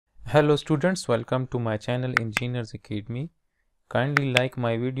Hello students, welcome to my channel Engineers Academy. Kindly like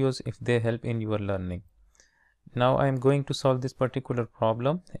my videos if they help in your learning. Now I am going to solve this particular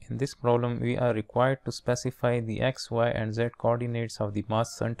problem. In this problem we are required to specify the x, y and z coordinates of the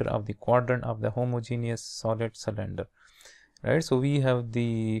mass center of the quadrant of the homogeneous solid cylinder. Right, so we have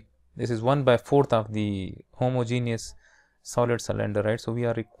this is 1/4 of the homogeneous solid cylinder, right? So we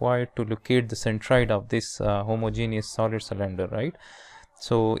are required to locate the centroid of this homogeneous solid cylinder, right?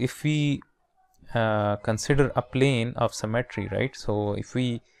 So if we consider a plane of symmetry, right? So if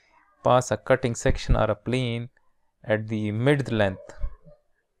we pass a cutting section or a plane at the mid length,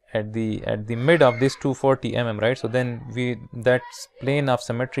 at the mid of this 240 mm, right? So then that plane of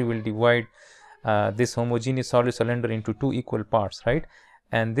symmetry will divide this homogeneous solid cylinder into two equal parts, right?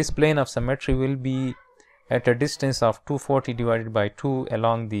 And this plane of symmetry will be at a distance of 240 divided by 2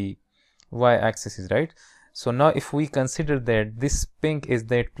 along the y-axis, right? So now if we consider that this pink is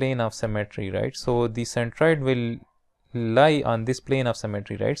that plane of symmetry, right? So the centroid will lie on this plane of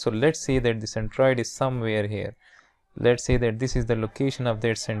symmetry, right? So let's say that the centroid is somewhere here. Let's say that this is the location of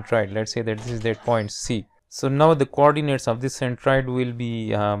that centroid. Let's say that this is that point C. So now the coordinates of this centroid will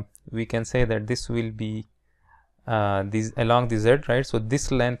be, we can say that this will be this along the z, right? So this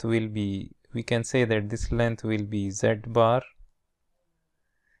length will be, we can say that this length will be z bar.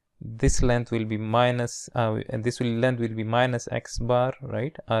 This length will be minus length will be minus x bar,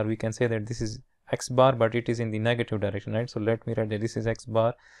 right? Or we can say that this is x bar, but it is in the negative direction, right? So let me write that this is x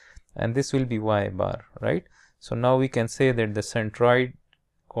bar and this will be y bar, right? So now we can say that the centroid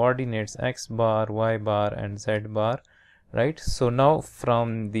coordinates x bar, y bar and z bar, right? So now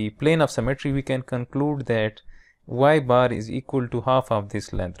from the plane of symmetry we can conclude that y bar is equal to half of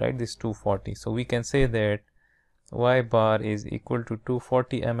this length, right? This 240. So we can say that y bar is equal to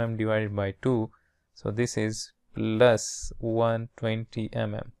 240 mm divided by 2. So this is plus 120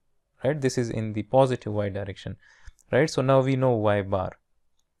 mm, right? This is in the positive y direction, right? So now we know y bar.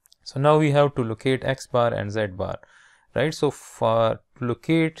 So now we have to locate x bar and z bar, right? So for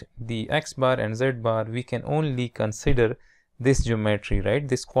locate the x bar and z bar, we can only consider this geometry, right?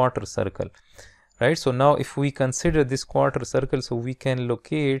 This quarter circle, right? So now if we consider this quarter circle, so we can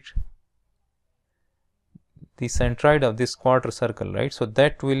locate the centroid of this quarter circle, right? So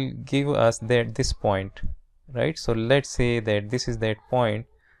that will give us that this point, right? So let's say that this is that point,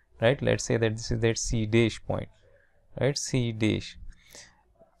 right? Let's say that this is that C dash point, right? C dash.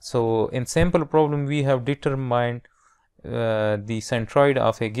 So in sample problem we have determined the centroid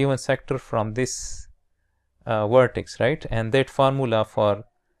of a given sector from this vertex, right? And that formula for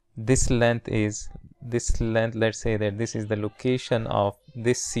this length is this length. Let's say that this is the location of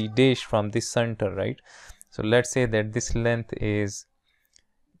this C dash from this center, right? So let's say that this length is,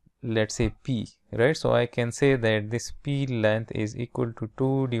 let's say P, right? So I can say that this P length is equal to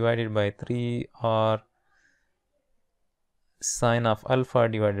 2 divided by 3 or sine of alpha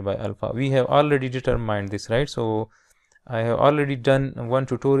divided by alpha. We have already determined this, right? So I have already done one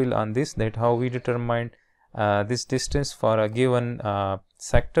tutorial on this, that how we determine this distance for a given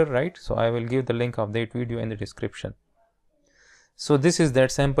sector, right? So I will give the link of that video in the description. So this is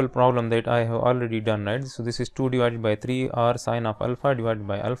that sample problem that I have already done, right? So this is 2 divided by 3 or sine of alpha divided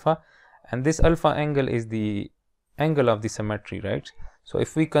by alpha, and this alpha angle is the angle of the symmetry, right? So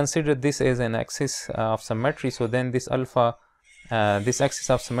if we consider this as an axis of symmetry, so then this alpha, this axis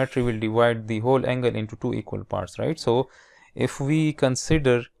of symmetry will divide the whole angle into two equal parts, right? So if we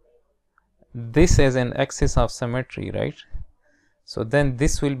consider this as an axis of symmetry, right? So then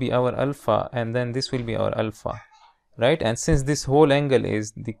this will be our alpha and then this will be our alpha, right? And since this whole angle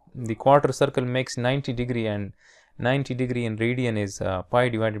is the quarter circle makes 90 degree and 90 degree in radian is pi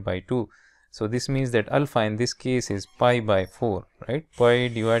divided by 2. So this means that alpha in this case is pi by 4, right? Pi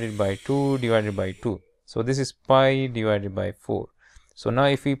divided by 2 divided by 2. So this is pi divided by 4. So now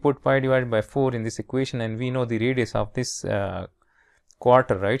if we put pi divided by 4 in this equation, and we know the radius of this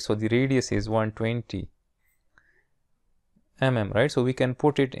quarter, right? So the radius is 120 mm, right? So we can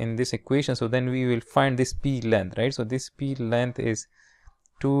put it in this equation. So then we will find this P length, right? So this P length is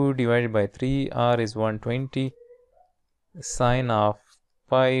 2 divided by 3, R is 120 sine of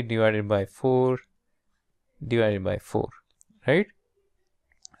pi divided by 4 divided by 4, right?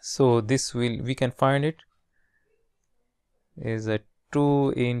 So this we can find it is a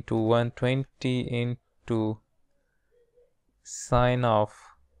 2 into 120 into sine of,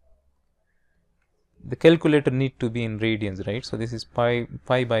 the calculator need to be in radians, right? So this is pi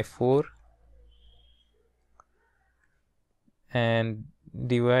by 4 and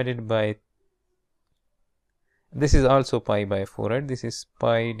divided by, this is also pi by 4, right? This is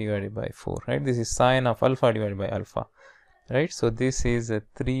pi divided by 4, right? This is sine of alpha divided by alpha, right? So this is a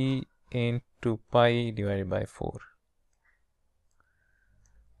 3 into pi divided by 4.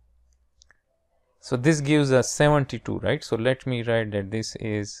 So this gives us 72, right? So let me write that this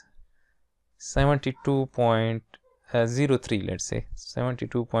is 72.03, let's say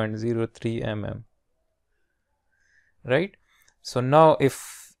 72.03 mm, right? So now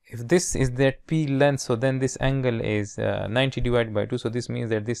if this is that p length, so then this angle is 90 divided by 2, so this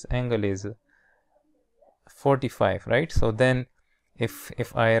means that this angle is 45, right? So then if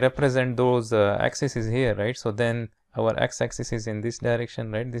I represent those axes here, right, so then our x-axis is in this direction,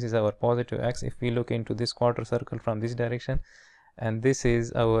 right? This is our positive x. If we look into this quarter circle from this direction, and this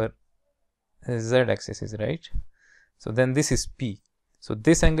is our z-axis, is right? So then this is p. So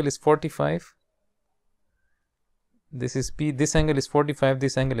this angle is 45. This is p. This angle is 45.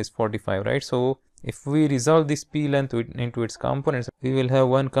 This angle is 45, right? So if we resolve this p length into its components, we will have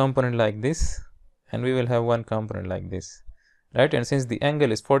one component like this, and we will have one component like this, right? And since the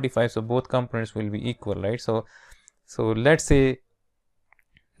angle is 45, so both components will be equal, right? So let's say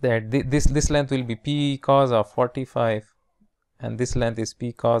that this length will be p cos of 45, and this length is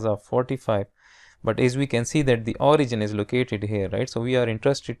p cos of 45. But as we can see that the origin is located here, right? So we are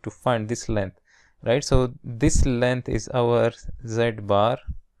interested to find this length, right? So this length is our z bar,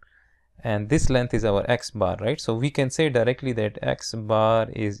 and this length is our x bar, right? So we can say directly that x bar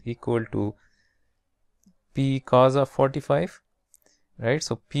is equal to p cos of 45, right?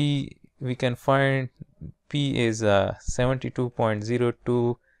 So p, we can find p is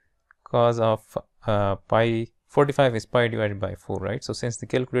 72.02 cos of pi. 45 is pi divided by 4, right? So since the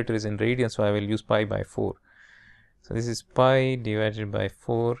calculator is in radians, so I will use pi by 4. So this is pi divided by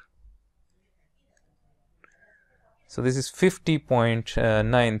 4. So this is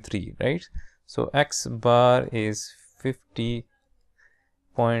 50.93, right? So x bar is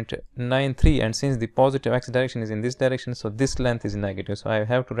 50.93, and since the positive x direction is in this direction, so this length is negative. So I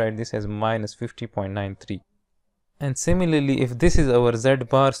have to write this as minus 50.93. And similarly, if this is our z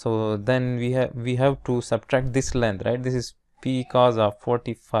bar, so then we have to subtract this length, right? This is p cos of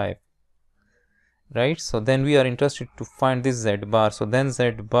 45, right? So then we are interested to find this z bar. So then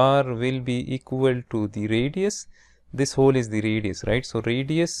z bar will be equal to the radius. This whole is the radius, right? So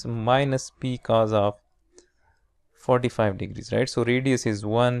radius minus p cos of 45 degrees, right? So radius is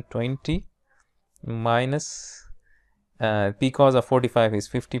 120 minus p cos of 45 is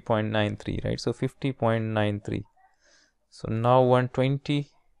 50.93, right? So 50.93. So now 120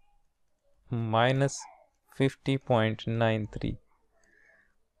 minus 50.93.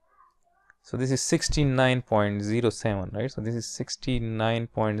 So this is 69.07, right? So this is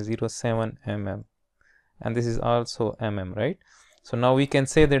 69.07 mm, and this is also mm, right? So now we can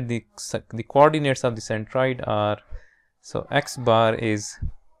say that the coordinates of the centroid are, so x bar is,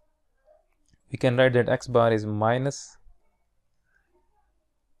 we can write that x bar is minus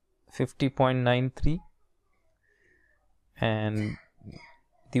 50.93, and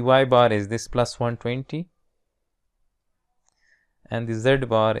the y bar is this plus 120, and the z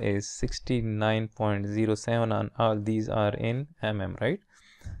bar is 69.07, and all these are in mm, right?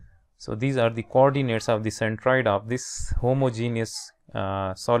 So these are the coordinates of the centroid of this homogeneous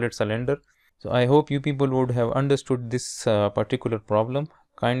solid cylinder. So I hope you people would have understood this particular problem.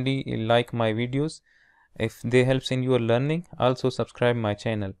 Kindly like my videos if they helps in your learning. Also subscribe my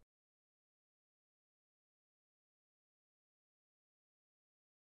channel.